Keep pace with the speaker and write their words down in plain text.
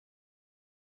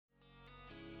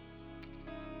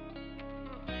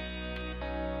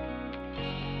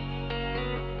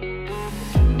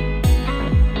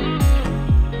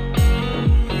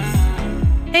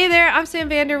I'm Sam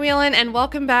Vanderwielen, and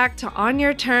welcome back to On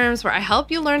Your Terms, where I help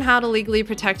you learn how to legally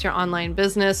protect your online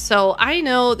business. So I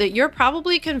know that you're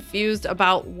probably confused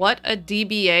about what a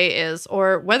DBA is,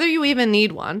 or whether you even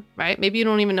need one, right? Maybe you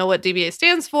don't even know what DBA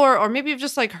stands for, or maybe you've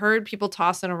just heard people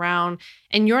tossing around,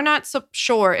 and you're not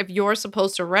sure if you're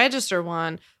supposed to register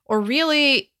one, or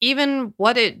really even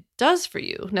what it does for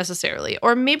you necessarily.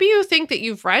 Or maybe you think that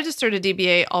you've registered a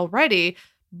DBA already,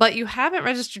 but you haven't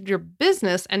registered your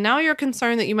business, and now you're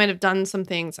concerned that you might have done some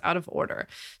things out of order.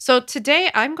 So today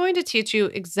I'm going to teach you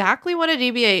exactly what a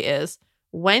DBA is,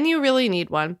 when you really need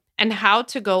one, and how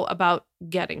to go about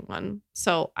getting one.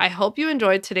 So I hope you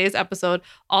enjoyed today's episode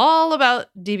all about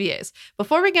DBAs.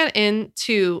 Before we get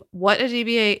into what a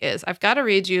DBA is, I've got to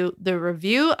read you the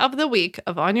review of the week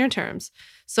of On Your Terms.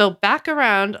 So Back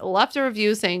Around left a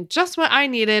review saying, just what I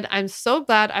needed. I'm so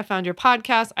glad I found your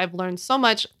podcast. I've learned so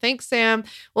much. Thanks, Sam.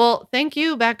 Well, thank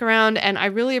you, Back Around. And I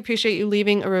really appreciate you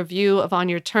leaving a review of On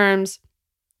Your Terms.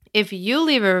 If you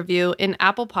leave a review in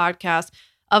Apple Podcasts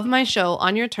of my show,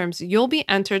 On Your Terms, you'll be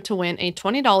entered to win a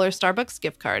 $20 Starbucks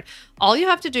gift card. All you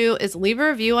have to do is leave a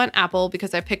review on Apple,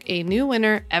 because I pick a new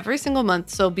winner every single month.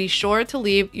 So be sure to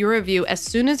leave your review as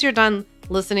soon as you're done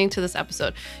listening to this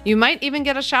episode. You might even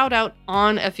get a shout out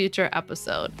on a future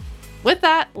episode. With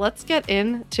that, let's get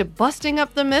into busting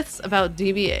up the myths about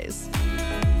DBAs.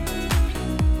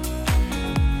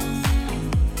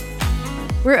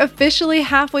 We're officially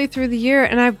halfway through the year,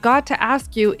 and I've got to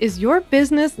ask you, is your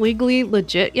business legally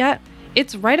legit yet?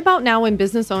 It's right about now when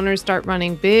business owners start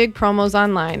running big promos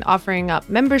online, offering up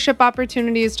membership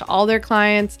opportunities to all their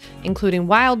clients, including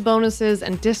wild bonuses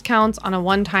and discounts on a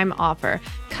one-time offer.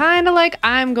 Kind of like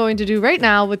I'm going to do right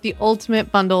now with the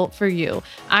ultimate bundle for you.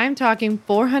 I'm talking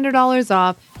 $400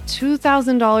 off,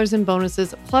 $2,000 in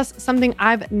bonuses, plus something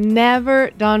I've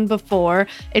never done before,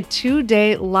 a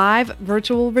 2-day live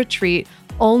virtual retreat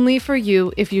only for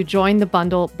you if you join the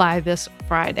bundle by this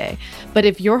Friday. But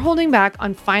if you're holding back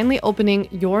on finally opening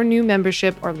your new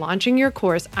membership or launching your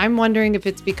course, I'm wondering if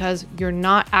it's because you're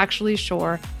not actually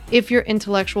sure if your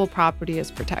intellectual property is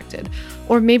protected.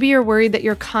 Or maybe you're worried that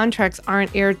your contracts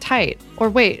aren't airtight. Or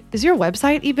wait, is your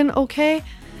website even okay?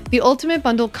 The Ultimate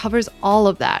Bundle covers all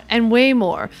of that and way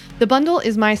more. The bundle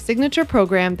is my signature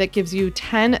program that gives you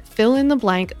 10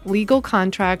 fill-in-the-blank legal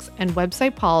contracts and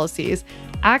website policies,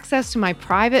 access to my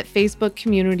private Facebook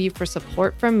community for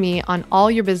support from me on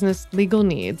all your business legal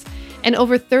needs, and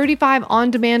over 35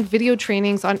 on-demand video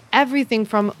trainings on everything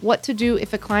from what to do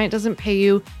if a client doesn't pay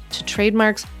you, to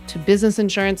trademarks, to business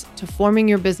insurance, to forming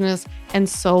your business, and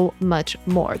so much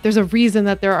more. There's a reason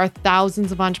that there are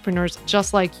thousands of entrepreneurs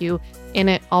just like you in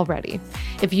it already.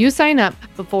 If you sign up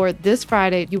before this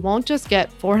Friday, you won't just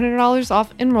get $400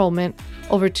 off enrollment,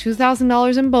 over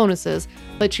 $2,000 in bonuses,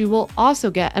 but you will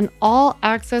also get an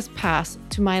all-access pass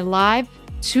to my live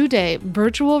 2-day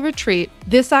virtual retreat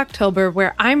this October,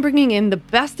 where I'm bringing in the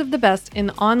best of the best in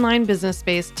the online business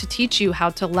space to teach you how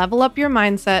to level up your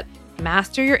mindset,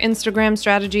 master your Instagram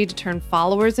strategy to turn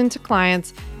followers into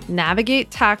clients,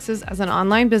 navigate taxes as an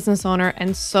online business owner,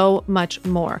 and so much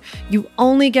more. You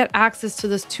only get access to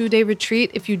this 2-day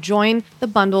retreat if you join the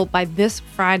bundle by this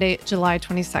Friday, July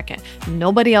 22nd.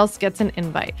 Nobody else gets an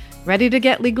invite. Ready to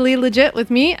get legally legit with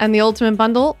me and the Ultimate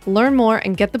Bundle? Learn more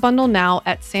and get the bundle now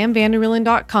at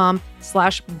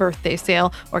samvanderwielen.com/birthday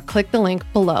sale, or click the link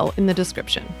below in the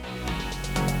description.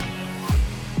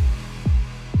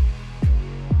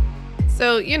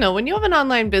 So, when you have an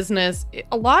online business,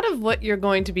 a lot of what you're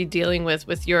going to be dealing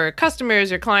with your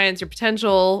customers, your clients, your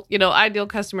potential, ideal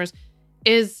customers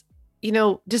is,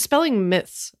 dispelling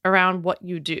myths around what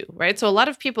you do, right? So a lot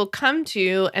of people come to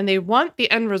you and they want the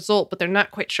end result, but they're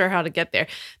not quite sure how to get there.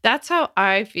 That's how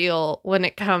I feel when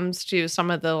it comes to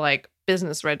some of the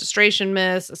business registration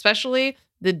myths, especially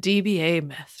the DBA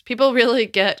myth. People really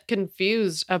get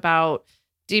confused about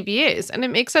DBAs, and it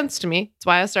makes sense to me. It's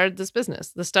why I started this business.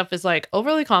 This stuff is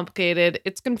overly complicated.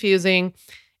 It's confusing.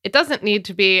 It doesn't need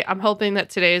to be. I'm hoping that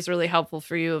today is really helpful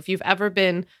for you. If you've ever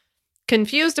been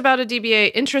confused about a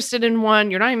DBA, interested in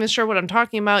one, you're not even sure what I'm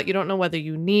talking about, you don't know whether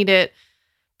you need it.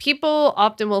 People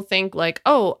often will think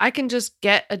oh, I can just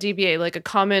get a DBA, a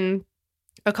common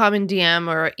DM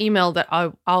or email that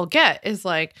I'll get is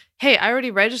hey, I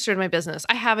already registered my business.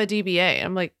 I have a DBA.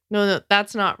 I'm no,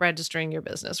 that's not registering your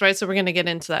business, right? So we're going to get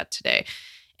into that today.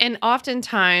 And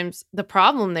oftentimes the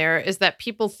problem there is that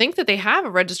people think that they have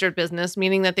a registered business,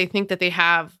 meaning that they think that they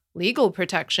have legal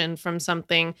protection from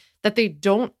something that they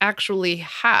don't actually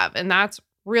have. And that's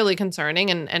really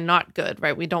concerning and not good,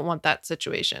 right? We don't want that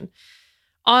situation.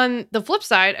 On the flip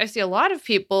side, I see a lot of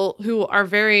people who are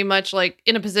very much like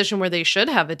in a position where they should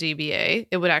have a DBA.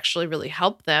 It would actually really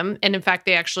help them. And in fact,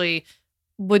 they actually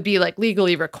would be like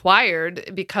legally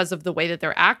required because of the way that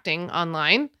they're acting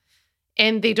online,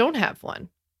 and they don't have one,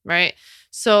 right?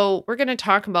 So we're going to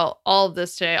talk about all of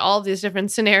this today, all of these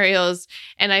different scenarios.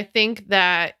 And I think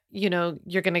that, you're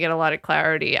going to get a lot of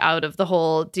clarity out of the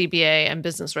whole DBA and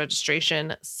business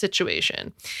registration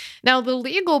situation. Now, the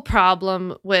legal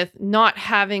problem with not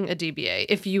having a DBA,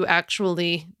 if you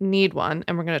actually need one,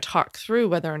 and we're going to talk through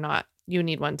whether or not you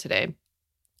need one today,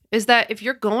 is that if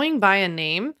you're going by a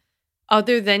name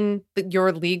other than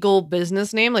your legal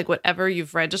business name, like whatever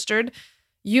you've registered,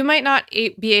 you might not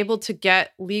be able to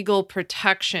get legal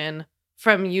protection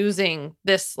from using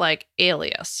this like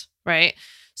alias, right?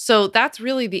 So that's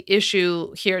really the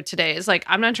issue here today. Is like,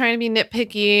 I'm not trying to be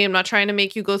nitpicky. I'm not trying to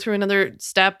make you go through another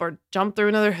step or jump through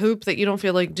another hoop that you don't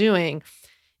feel like doing.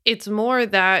 It's more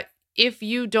that if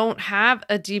you don't have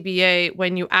a DBA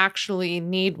when you actually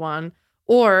need one,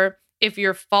 or if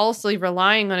you're falsely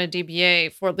relying on a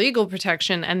DBA for legal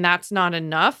protection and that's not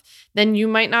enough, then you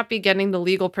might not be getting the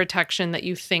legal protection that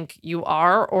you think you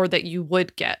are or that you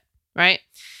would get, right?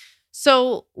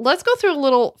 So let's go through a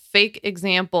little fake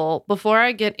example before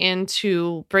I get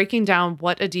into breaking down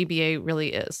what a DBA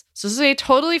really is. So this is a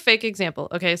totally fake example.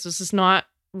 Okay, so this is not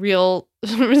real.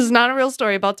 This is not a real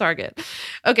story about Target.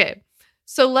 Okay,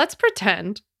 so let's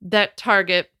pretend that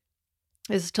Target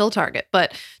is still Target,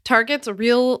 but Target's a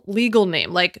real legal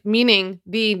name, like meaning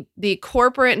the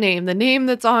corporate name, the name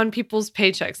that's on people's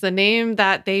paychecks, the name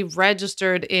that they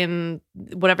registered in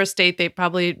whatever state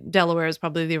Delaware is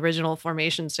probably the original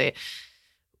formation state.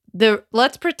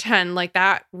 Let's pretend like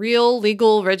that real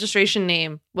legal registration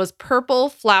name was Purple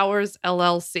Flowers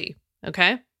LLC.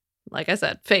 Okay. Like I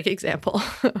said, fake example.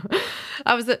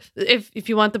 If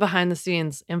you want the behind the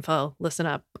scenes info, listen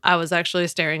up. I was actually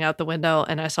staring out the window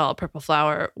and I saw a purple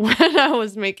flower when I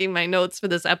was making my notes for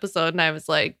this episode. And I was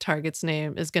like, Target's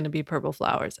name is going to be Purple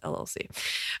Flowers LLC.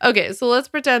 Okay, so let's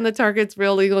pretend that Target's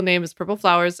real legal name is Purple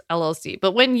Flowers LLC.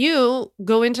 But when you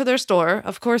go into their store,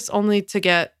 of course, only to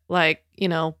get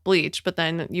bleach, but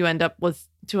then you end up with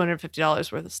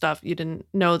 $250 worth of stuff you didn't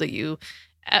know that you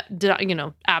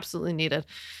absolutely needed.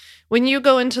 When you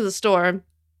go into the store,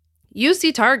 you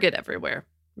see Target everywhere,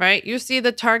 right? You see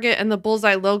the Target and the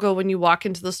bullseye logo when you walk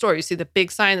into the store. You see the big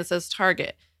sign that says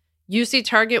Target. You see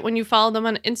Target when you follow them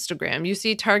on Instagram. You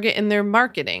see Target in their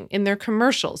marketing, in their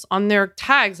commercials, on their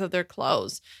tags of their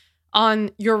clothes,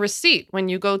 on your receipt when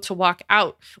you go to walk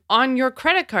out, on your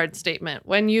credit card statement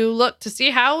when you look to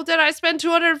see how did I spend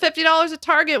 $250 at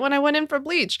Target when I went in for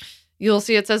bleach. You'll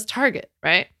see it says Target,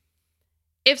 right?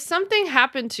 If something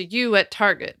happened to you at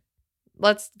Target,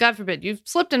 God forbid, you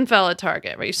slipped and fell at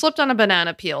Target, right? You slipped on a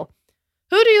banana peel.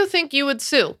 Who do you think you would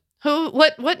sue?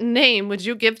 What name would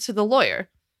you give to the lawyer?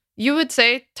 You would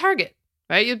say Target,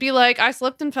 right? You'd be like, I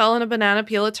slipped and fell on a banana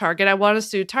peel at Target. I want to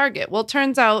sue Target. Well, it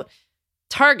turns out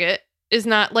Target is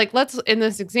not like, let's, in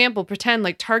this example, pretend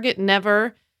like Target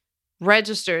never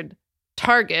registered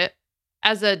Target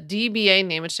as a DBA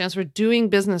name, which stands for doing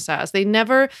business as. They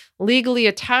never legally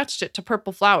attached it to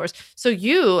Purple Flowers. So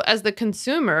you, as the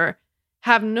consumer,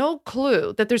 have no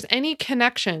clue that there's any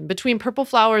connection between Purple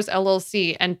Flowers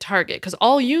LLC and Target, because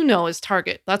all you know is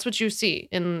Target. That's what you see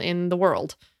in the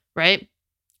world, right?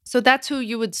 So that's who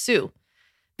you would sue.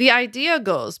 The idea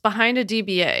goes behind a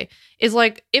DBA is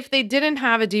like, if they didn't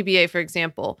have a DBA, for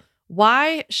example,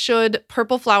 why should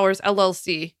Purple Flowers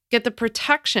LLC get the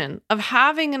protection of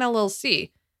having an LLC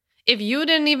if you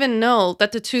didn't even know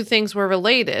that the two things were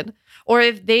related, or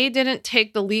if they didn't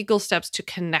take the legal steps to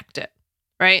connect it,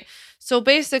 right? So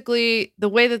basically, the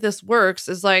way that this works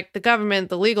is like the government,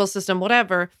 the legal system,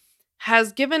 whatever,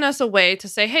 has given us a way to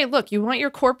say, hey, look, you want your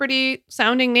corporate-y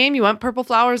sounding name, you want Purple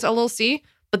Flowers LLC,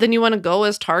 but then you want to go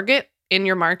as Target in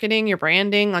your marketing, your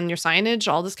branding, on your signage,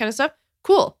 all this kind of stuff.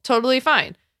 Cool, totally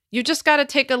fine. You just got to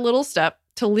take a little step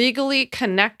to legally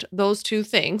connect those two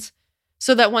things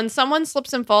so that when someone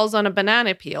slips and falls on a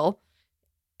banana peel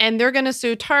and they're going to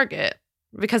sue Target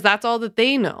because that's all that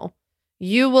they know,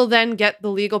 you will then get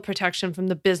the legal protection from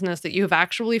the business that you have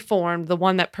actually formed, the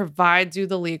one that provides you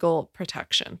the legal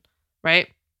protection, right?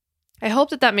 I hope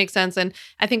that makes sense. And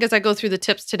I think as I go through the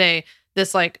tips today,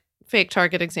 this like fake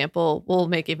Target example will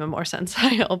make even more sense,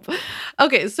 I hope.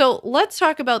 Okay, so let's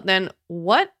talk about then,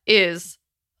 what is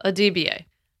a DBA?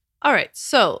 All right,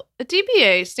 so a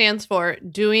DBA stands for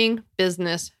doing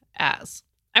business as.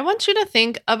 I want you to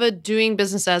think of a doing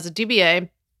business as, a DBA,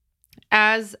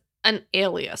 as an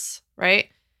alias, right?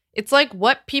 It's like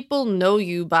what people know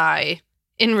you by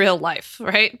in real life,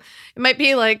 right? It might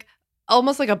be like,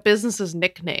 almost like a business's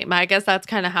nickname. I guess that's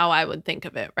kind of how I would think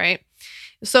of it, right?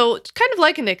 So it's kind of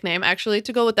like a nickname, actually,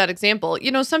 to go with that example.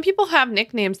 Some people have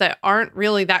nicknames that aren't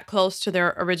really that close to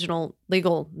their original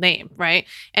legal name, right?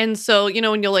 And so,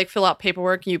 when you like fill out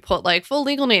paperwork, you put like full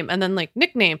legal name and then like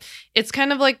nickname. It's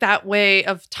kind of like that way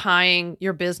of tying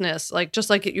your business, like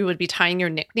just like you would be tying your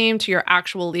nickname to your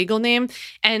actual legal name.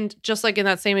 And just like in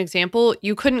that same example,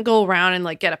 you couldn't go around and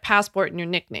like get a passport in your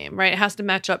nickname, right? It has to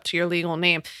match up to your legal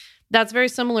name. That's very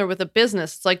similar with a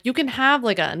business. It's like you can have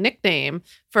like a nickname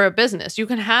for a business. You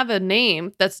can have a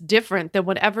name that's different than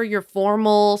whatever your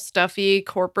formal, stuffy,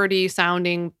 corporate-y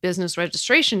sounding business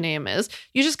registration name is.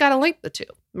 You just got to link the two.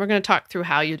 We're going to talk through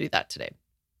how you do that today.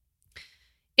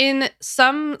 In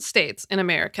some states in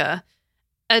America,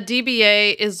 a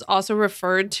DBA is also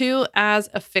referred to as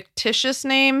a fictitious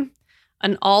name,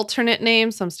 an alternate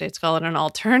name. Some states call it an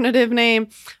alternative name,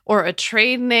 or a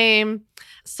trade name.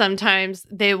 Sometimes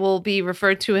they will be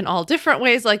referred to in all different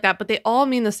ways like that, but they all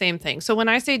mean the same thing. So when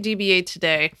I say DBA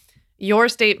today, your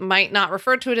state might not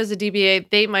refer to it as a DBA.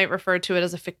 They might refer to it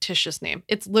as a fictitious name.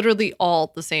 It's literally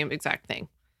all the same exact thing.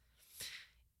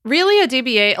 Really, a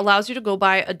DBA allows you to go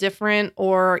by a different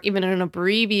or even an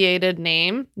abbreviated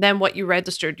name than what you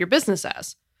registered your business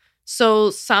as.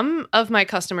 So some of my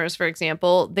customers, for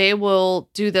example, they will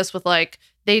do this with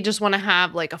they just want to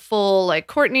have like a full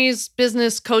Courtney's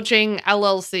Business Coaching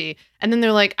LLC. And then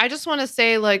they're like, I just want to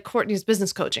say Courtney's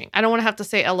Business Coaching. I don't want to have to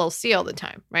say LLC all the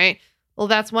time, right? Well,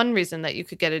 that's one reason that you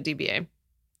could get a DBA.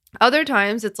 Other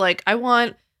times it's like, I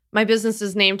want my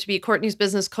business's name to be Courtney's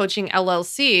Business Coaching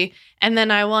LLC. And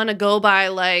then I want to go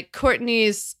by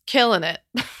Courtney's Killing It.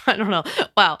 I don't know.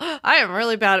 Wow. I am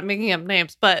really bad at making up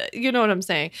names, but you know what I'm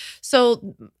saying.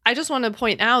 So I just want to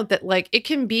point out that it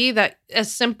can be that as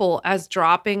simple as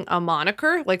dropping a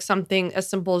moniker, something as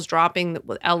simple as dropping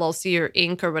LLC or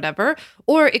Inc. or whatever,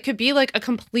 or it could be a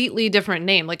completely different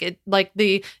name. Like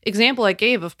the example I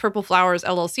gave of Purple Flowers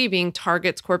LLC being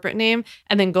Target's corporate name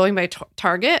and then going by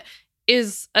Target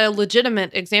is a legitimate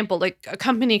example. A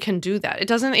company can do that. It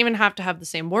doesn't even have to have the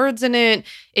same words in it.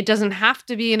 It doesn't have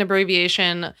to be an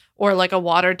abbreviation or a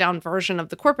watered down version of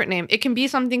the corporate name. It can be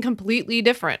something completely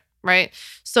different, right?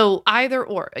 So either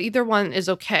one is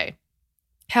okay.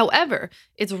 However,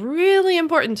 it's really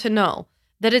important to know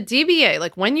that a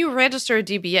DBA, when you register a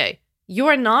DBA, you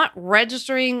are not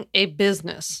registering a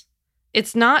business.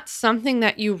 It's not something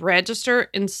that you register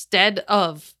instead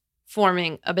of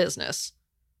forming a business.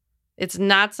 It's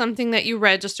not something that you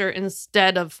register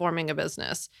instead of forming a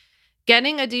business.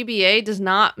 Getting a DBA does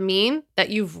not mean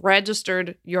that you've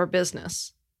registered your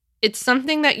business. It's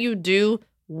something that you do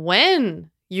when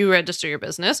you register your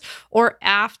business or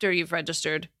after you've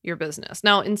registered your business.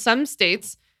 Now, in some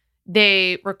states,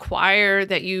 they require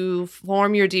that you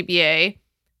form your DBA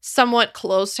somewhat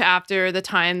close to after the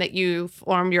time that you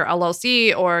form your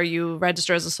LLC or you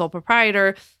register as a sole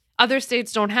proprietor. Other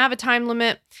states don't have a time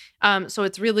limit. So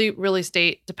it's really, really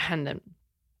state dependent,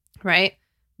 right?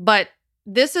 But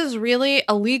this is really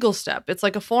a legal step. It's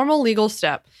like a formal legal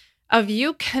step of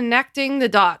you connecting the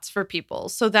dots for people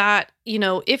so that,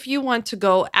 if you want to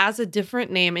go as a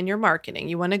different name in your marketing,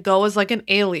 you want to go as an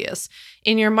alias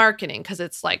in your marketing because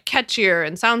it's catchier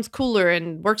and sounds cooler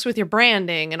and works with your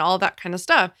branding and all that kind of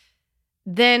stuff,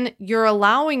 then you're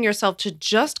allowing yourself to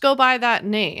just go by that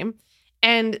name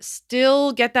and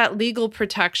still get that legal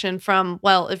protection from,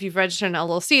 if you've registered an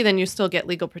LLC, then you still get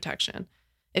legal protection.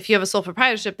 If you have a sole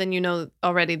proprietorship, then you know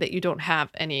already that you don't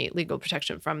have any legal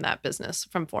protection from that business,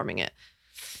 from forming it.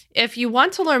 If you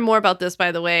want to learn more about this,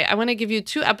 by the way, I want to give you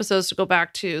 2 episodes to go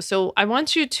back to. So I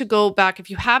want you to go back. If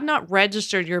you have not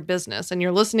registered your business and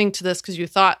you're listening to this because you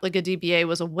thought a DBA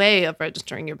was a way of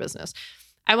registering your business,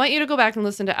 I want you to go back and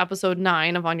listen to episode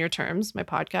 9 of On Your Terms, my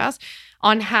podcast,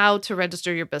 on how to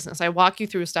register your business. I walk you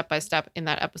through step by step in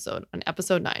that episode, on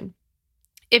episode 9.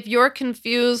 If you're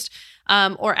confused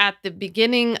or at the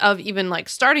beginning of even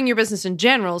starting your business in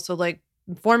general, so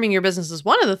forming your business is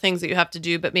one of the things that you have to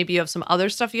do, but maybe you have some other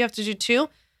stuff you have to do too,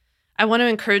 I want to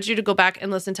encourage you to go back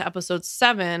and listen to episode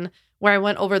 7, where I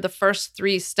went over the first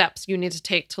 3 steps you need to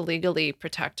take to legally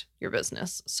protect your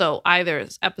business. So either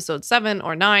episode 7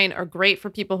 or 9 are great for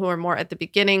people who are more at the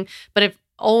beginning, but if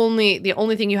the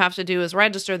only thing you have to do is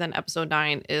register, then episode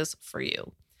 9 is for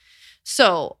you.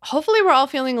 So hopefully we're all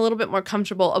feeling a little bit more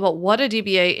comfortable about what a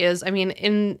DBA is. I mean,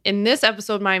 in this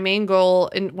episode, my main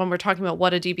goal when we're talking about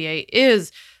what a DBA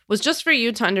is was just for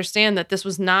you to understand that this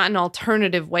was not an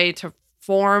alternative way to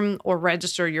form or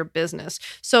register your business.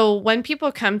 So when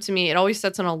people come to me, it always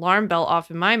sets an alarm bell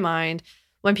off in my mind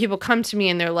when people come to me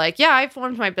and they're like, yeah, I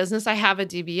formed my business, I have a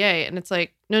DBA. And it's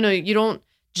like, no, you don't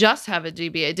just have a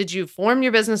DBA? Did you form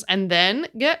your business and then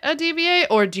get a DBA?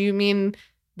 Or do you mean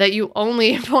that you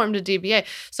only formed a DBA?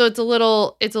 So it's a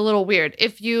little weird.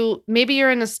 If maybe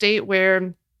you're in a state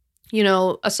where,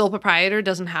 a sole proprietor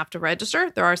doesn't have to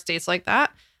register. There are states like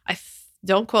that.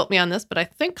 Don't quote me on this, but I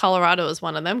think Colorado is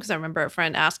one of them because I remember a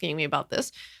friend asking me about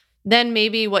this. Then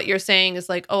maybe what you're saying is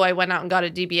like, oh, I went out and got a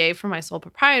DBA for my sole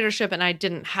proprietorship and I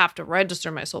didn't have to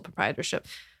register my sole proprietorship.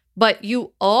 But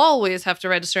you always have to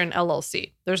register an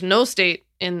LLC. There's no state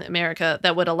in America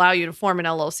that would allow you to form an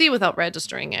LLC without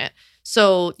registering it.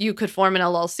 So you could form an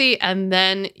LLC and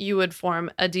then you would form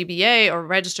a DBA or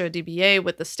register a DBA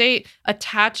with the state,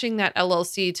 attaching that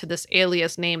LLC to this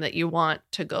alias name that you want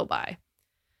to go by.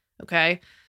 Okay.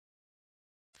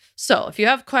 So if you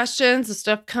have questions, if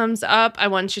stuff comes up, I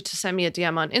want you to send me a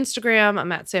DM on Instagram.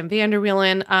 I'm at Sam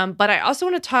Vanderwielen. But I also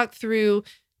want to talk through,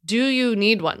 do you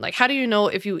need one? Like, how do you know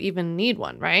if you even need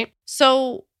one, right?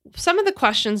 So some of the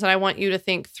questions that I want you to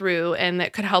think through and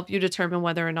that could help you determine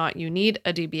whether or not you need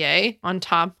a DBA on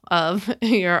top of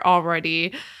your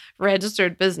already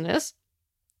registered business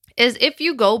is if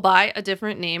you go by a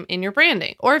different name in your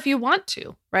branding, or if you want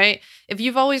to, right? If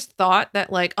you've always thought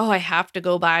that like, oh, I have to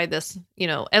go by this,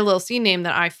 LLC name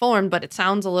that I formed, but it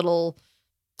sounds a little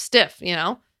stiff,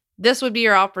 this would be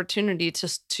your opportunity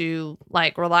to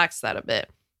like relax that a bit.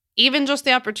 Even just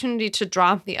the opportunity to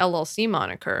drop the LLC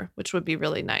moniker, which would be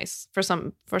really nice for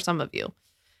some of you.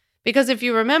 Because if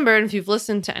you remember, and if you've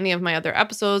listened to any of my other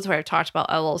episodes where I've talked about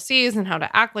LLCs and how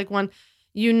to act like one,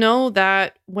 you know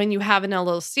that when you have an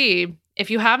LLC, if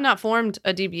you have not formed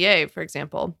a DBA, for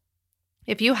example,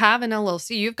 if you have an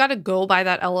LLC, you've got to go by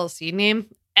that LLC name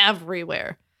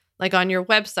everywhere, like on your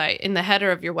website, in the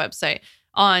header of your website,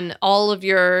 on all of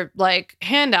your like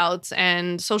handouts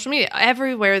and social media,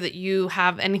 everywhere that you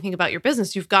have anything about your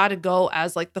business, you've got to go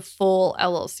as like the full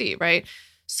LLC, right?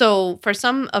 So for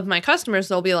some of my customers,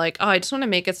 they'll be like, oh, I just want to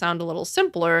make it sound a little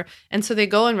simpler. And so they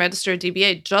go and register a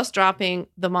DBA, just dropping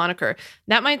the moniker.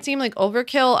 That might seem like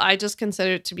overkill. I just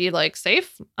consider it to be like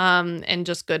safe and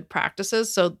just good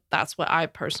practices. So that's what I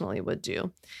personally would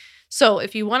do. So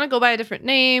if you want to go by a different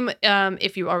name,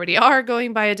 if you already are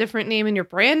going by a different name in your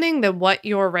branding than what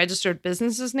your registered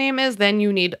business's name is, then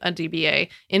you need a DBA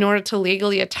in order to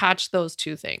legally attach those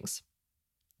two things.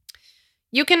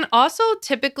 You can also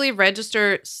typically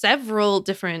register several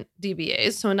different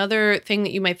DBAs. So another thing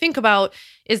that you might think about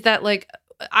is that, like,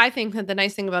 I think that the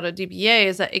nice thing about a DBA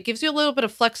is that it gives you a little bit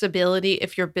of flexibility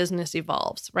if your business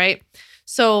evolves, right?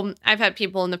 So I've had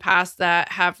people in the past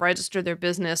that have registered their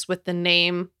business with the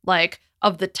name, like,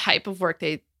 of the type of work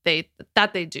they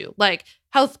do, like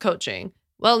health coaching,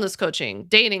 wellness coaching,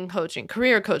 dating coaching,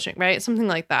 career coaching, right? Something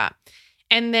like that.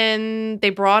 And then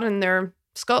they broaden their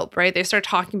scope, right? They start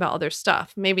talking about other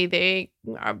stuff. Maybe they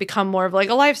become more of like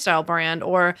a lifestyle brand,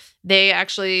 or they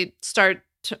actually start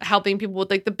helping people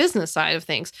with like the business side of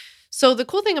things. So the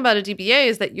cool thing about a DBA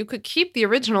is that you could keep the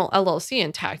original LLC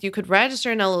intact. You could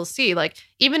register an LLC. Like,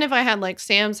 even if I had like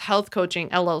Sam's Health Coaching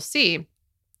LLC,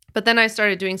 but then I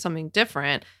started doing something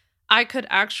different, I could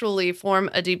actually form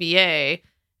a DBA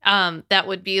that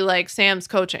would be like Sam's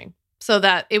Coaching, so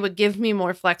that it would give me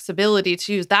more flexibility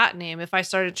to use that name if I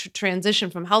started to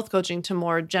transition from health coaching to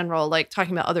more general, like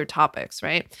talking about other topics,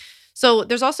 right? So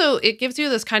there's also, it gives you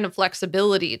this kind of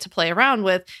flexibility to play around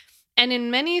with. And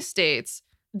in many states,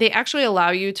 they actually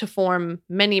allow you to form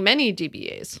many, many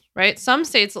DBAs, right? Some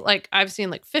states, like I've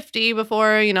seen like 50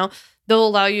 before, they'll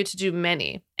allow you to do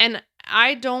many. And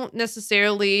I'm not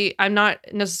necessarily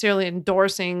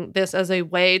endorsing this as a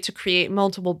way to create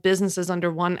multiple businesses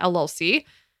under one LLC.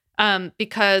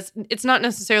 Because it's not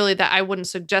necessarily that I wouldn't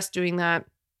suggest doing that.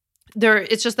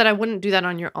 It's just that I wouldn't do that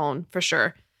on your own, for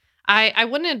sure. I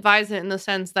wouldn't advise it in the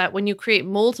sense that when you create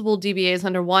multiple DBAs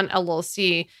under one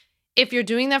LLC, if you're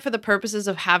doing that for the purposes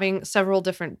of having several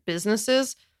different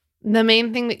businesses, the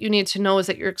main thing that you need to know is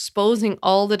that you're exposing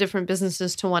all the different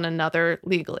businesses to one another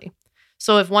legally.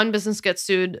 So if one business gets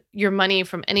sued, your money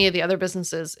from any of the other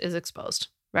businesses is exposed,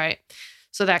 right?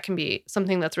 So that can be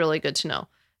something that's really good to know.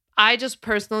 I just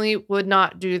personally would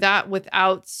not do that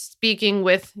without speaking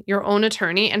with your own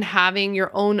attorney and having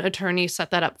your own attorney set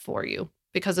that up for you,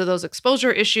 because of those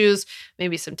exposure issues,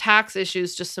 maybe some tax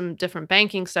issues, just some different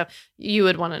banking stuff you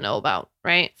would want to know about,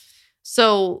 right?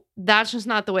 So that's just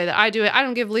not the way that I do it. I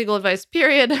don't give legal advice,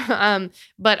 period.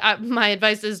 But my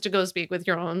advice is to go speak with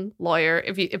your own lawyer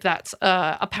if that's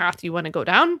a path you want to go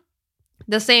down.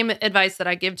 The same advice that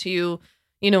I give to you,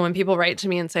 when people write to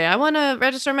me and say, I want to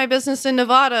register my business in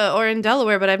Nevada or in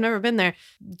Delaware, but I've never been there.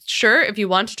 Sure, if you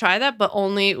want to try that, but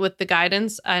only with the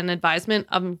guidance and advisement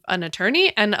of an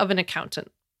attorney and of an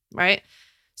accountant, right?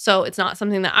 So it's not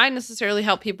something that I necessarily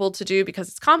help people to do because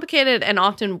it's complicated and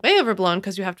often way overblown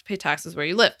because you have to pay taxes where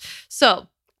you live. So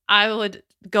I would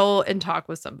go and talk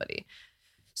with somebody.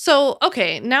 So,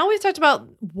 okay, now we've talked about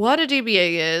what a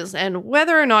DBA is and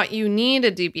whether or not you need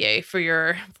a DBA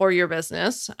for your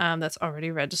business that's already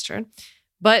registered.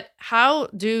 But how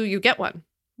do you get one?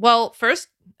 Well, first,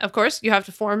 of course, you have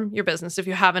to form your business if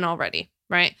you haven't already,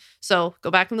 right? So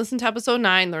go back and listen to episode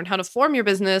 9, learn how to form your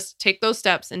business, take those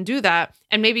steps and do that.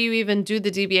 And maybe you even do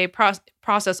the DBA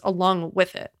process along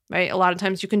with it, right? A lot of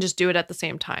times you can just do it at the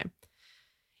same time.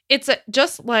 It's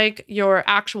just like your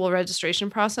actual registration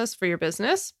process for your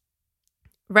business.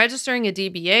 Registering a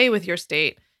DBA with your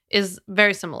state is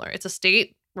very similar. It's a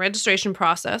state registration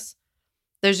process.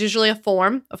 There's usually a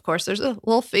form. Of course, there's a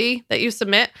little fee that you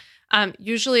submit.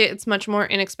 Usually it's much more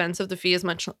inexpensive. The fee is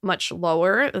much, much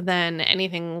lower than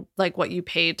anything like what you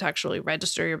paid to actually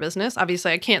register your business.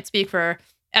 Obviously, I can't speak for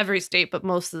every state, but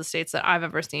most of the states that I've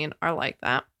ever seen are like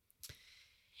that.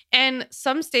 And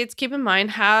some states, keep in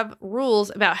mind, have rules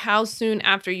about how soon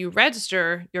after you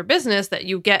register your business that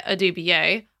you get a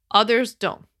DBA. Others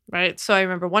don't, right? So I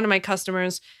remember one of my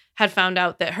customers had found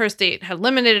out that her state had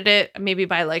limited it maybe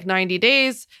by like 90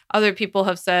 days. Other people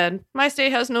have said, my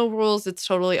state has no rules. It's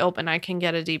totally open. I can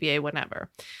get a DBA whenever.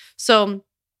 So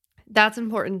that's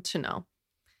important to know.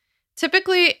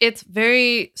 Typically, it's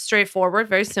very straightforward,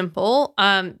 very simple.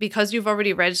 Because you've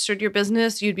already registered your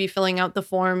business, you'd be filling out the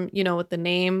form, with the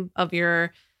name of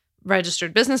your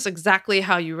registered business, exactly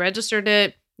how you registered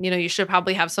it. You should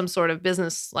probably have some sort of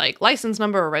business like license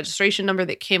number or registration number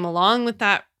that came along with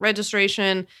that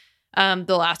registration.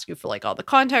 They'll ask you for like all the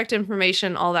contact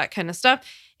information, all that kind of stuff.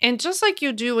 And just like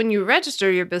you do when you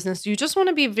register your business, you just want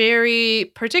to be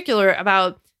very particular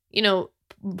about,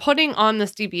 putting on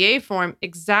this DBA form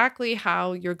exactly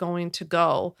how you're going to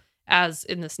go as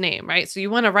in this name, right? So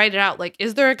you want to write it out like,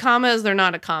 is there a comma? Is there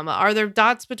not a comma? Are there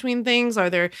dots between things?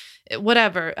 Are there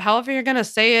whatever? However you're going to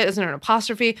say it, is there an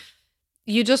apostrophe?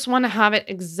 You just want to have it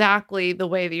exactly the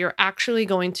way that you're actually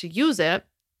going to use it.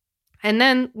 And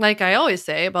then, like I always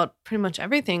say about pretty much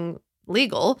everything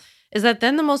legal, is that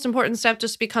then the most important step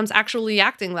just becomes actually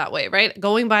acting that way, right?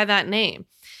 Going by that name.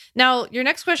 Now, your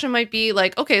next question might be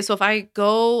like, okay, so if I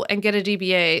go and get a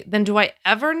DBA, then do I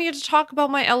ever need to talk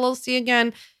about my LLC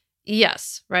again?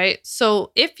 Yes, right?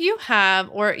 So if you have,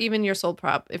 or even your sole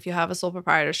prop, if you have a sole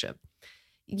proprietorship,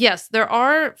 yes, there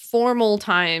are formal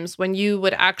times when you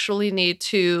would actually need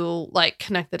to like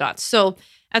connect the dots. So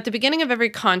at the beginning of every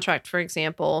contract, for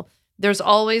example, there's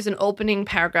always an opening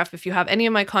paragraph. If you have any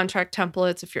of my contract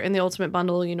templates, if you're in the Ultimate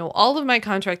Bundle, all of my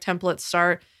contract templates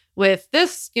start with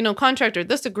this, contract or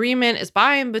this agreement is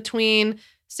by and between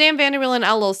Sam Vanderwielen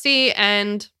LLC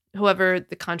and whoever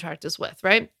the contract is with,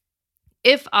 right?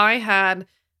 If I had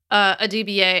a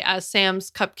DBA as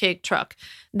Sam's Cupcake Truck,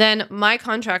 then my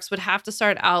contracts would have to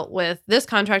start out with this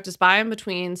contract is by and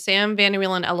between Sam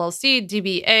Vanderwielen LLC,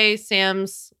 DBA,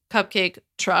 Sam's Cupcake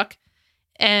Truck,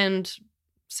 and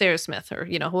Sarah Smith or,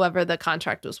 whoever the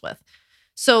contract was with.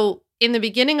 So in the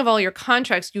beginning of all your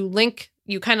contracts,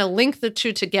 you kind of link the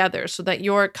two together so that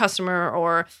your customer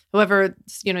or whoever,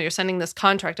 you're sending this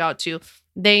contract out to,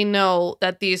 they know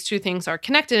that these two things are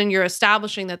connected and you're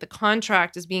establishing that the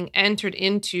contract is being entered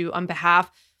into on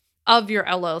behalf of your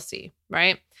LLC,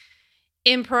 right?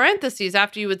 In parentheses,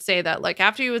 after you would say that,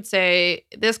 after you would say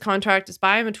this contract is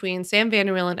by and between Sam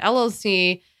Vanderwielen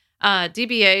LLC,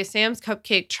 DBA, Sam's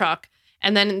Cupcake Truck,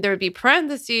 and then there would be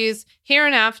parentheses,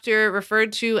 hereinafter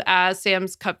referred to as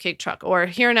Sam's Cupcake Truck, or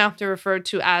hereinafter referred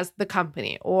to as the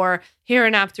company, or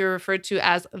hereinafter referred to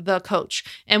as the coach.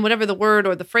 And whatever the word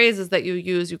or the phrases that you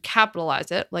use, you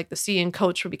capitalize it, like the C in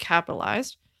coach would be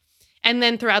capitalized. And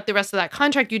then throughout the rest of that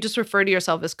contract, you just refer to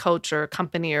yourself as coach or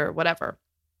company or whatever.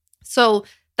 So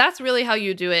that's really how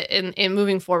you do it in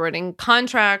moving forward. In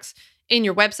contracts, in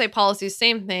your website policies,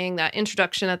 same thing, that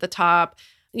introduction at the top.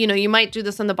 You might do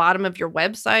this on the bottom of your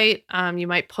website. You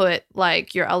might put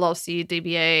like your LLC,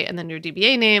 DBA, and then your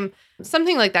DBA name,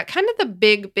 something like that, kind of the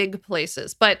big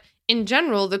places. But in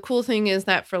general, the cool thing is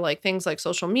that for like things like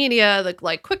social media,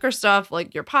 like quicker stuff,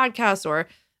 like your podcast or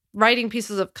writing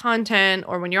pieces of content,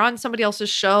 or when you're on somebody else's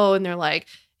show and they're like,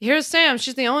 here's Sam,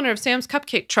 she's the owner of Sam's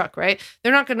Cupcake Truck, right?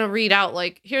 They're not going to read out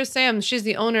like, here's Sam, she's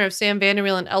the owner of Sam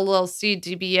Vanderwielen LLC,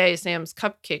 DBA, Sam's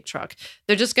Cupcake Truck.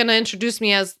 They're just going to introduce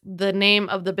me as the name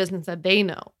of the business that they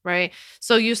know, right?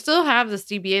 So you still have this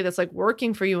DBA that's like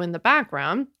working for you in the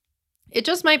background. It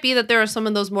just might be that there are some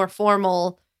of those more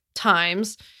formal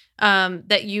times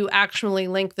that you actually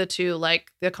link the two,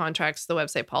 like the contracts, the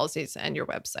website policies, and your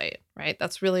website, right?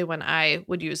 That's really when I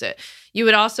would use it. You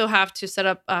would also have to set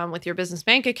up with your business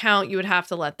bank account. You would have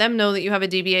to let them know that you have a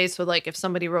DBA. So like if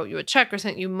somebody wrote you a check or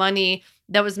sent you money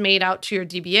that was made out to your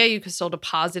DBA, you could still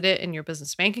deposit it in your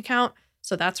business bank account.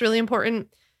 So that's really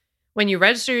important. When you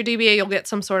register your DBA, you'll get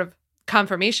some sort of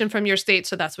confirmation from your state.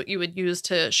 So that's what you would use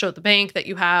to show the bank that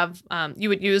you have. You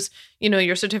would use,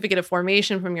 your certificate of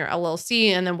formation from your LLC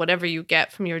and then whatever you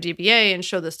get from your DBA and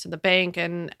show this to the bank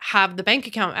and have the bank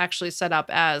account actually set up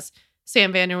as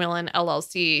Sam Van der Wielen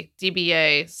LLC,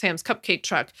 DBA, Sam's Cupcake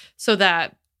Truck, so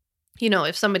that,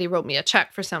 if somebody wrote me a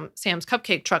check for Sam's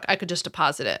Cupcake Truck, I could just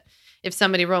deposit it. If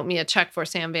somebody wrote me a check for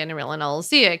Sam Van der Wielen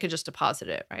LLC, I could just deposit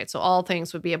it, right? So all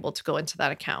things would be able to go into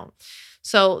that account.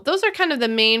 So those are kind of the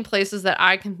main places that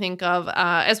I can think of,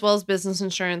 as well as business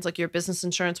insurance. Like your business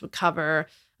insurance would cover,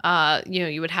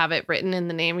 you would have it written in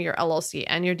the name of your LLC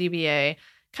and your DBA,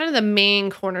 kind of the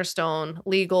main cornerstone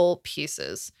legal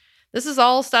pieces. This is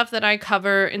all stuff that I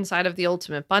cover inside of the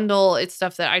Ultimate Bundle. It's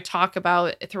stuff that I talk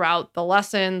about throughout the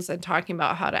lessons and talking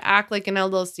about how to act like an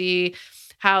LLC,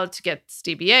 how to get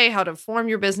DBA, how to form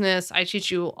your business. I teach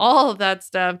you all of that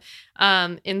stuff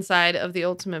inside of the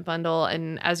Ultimate Bundle.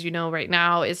 And as you know, right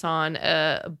now it's on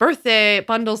a birthday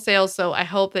bundle sale. So I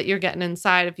hope that you're getting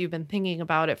inside if you've been thinking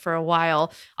about it for a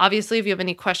while. Obviously, if you have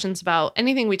any questions about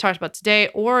anything we talked about today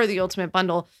or the Ultimate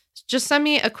Bundle, just send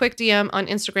me a quick DM on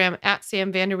Instagram at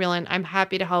Sam Van der Wielen. I'm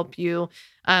happy to help you.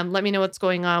 Let me know what's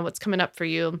going on, what's coming up for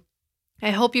you.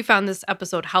 I hope you found this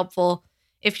episode helpful.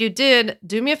 If you did,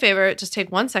 do me a favor, just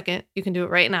take 1 second. You can do it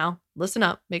right now. Listen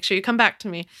up. Make sure you come back to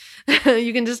me.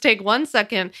 You can just take 1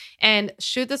 second and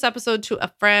shoot this episode to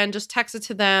a friend. Just text it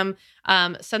to them.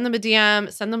 Send them a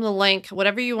DM. Send them the link,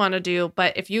 whatever you want to do.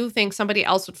 But if you think somebody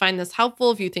else would find this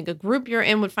helpful, if you think a group you're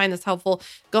in would find this helpful,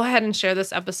 go ahead and share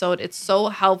this episode. It's so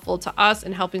helpful to us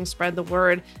in helping spread the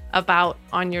word about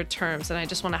On Your Terms. And I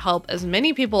just want to help as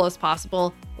many people as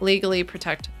possible legally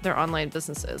protect their online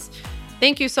businesses.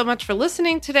 Thank you so much for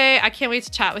listening today. I can't wait to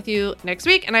chat with you next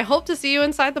week, and I hope to see you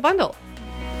inside the bundle.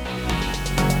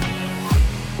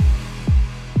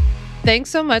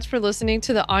 Thanks so much for listening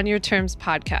to the On Your Terms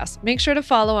podcast. Make sure to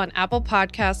follow on Apple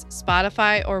Podcasts,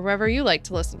 Spotify, or wherever you like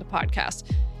to listen to podcasts.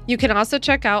 You can also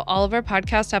check out all of our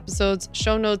podcast episodes,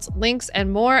 show notes, links,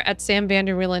 and more at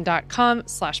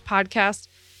samvanderwielen.com/podcast.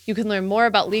 You can learn more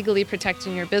about legally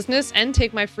protecting your business and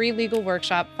take my free legal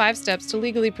workshop, 5 Steps to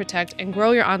Legally Protect and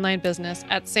Grow Your Online Business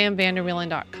at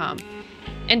samvanderwielen.com.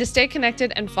 And to stay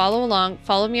connected and follow along,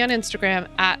 follow me on Instagram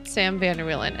at Sam Van der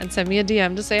Wielen and send me a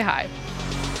DM to say hi.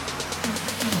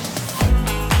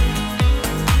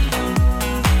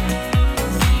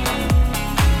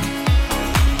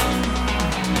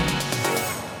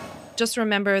 Just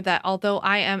remember that although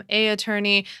I am an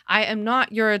attorney, I am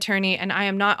not your attorney, and I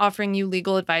am not offering you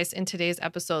legal advice in today's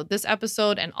episode. This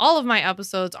episode and all of my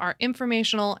episodes are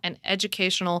informational and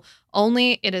educational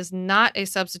only. It is not a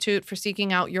substitute for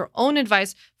seeking out your own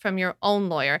advice from your own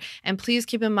lawyer. And please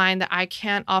keep in mind that I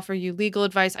can't offer you legal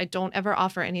advice. I don't ever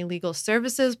offer any legal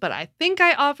services, but I think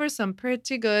I offer some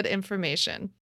pretty good information.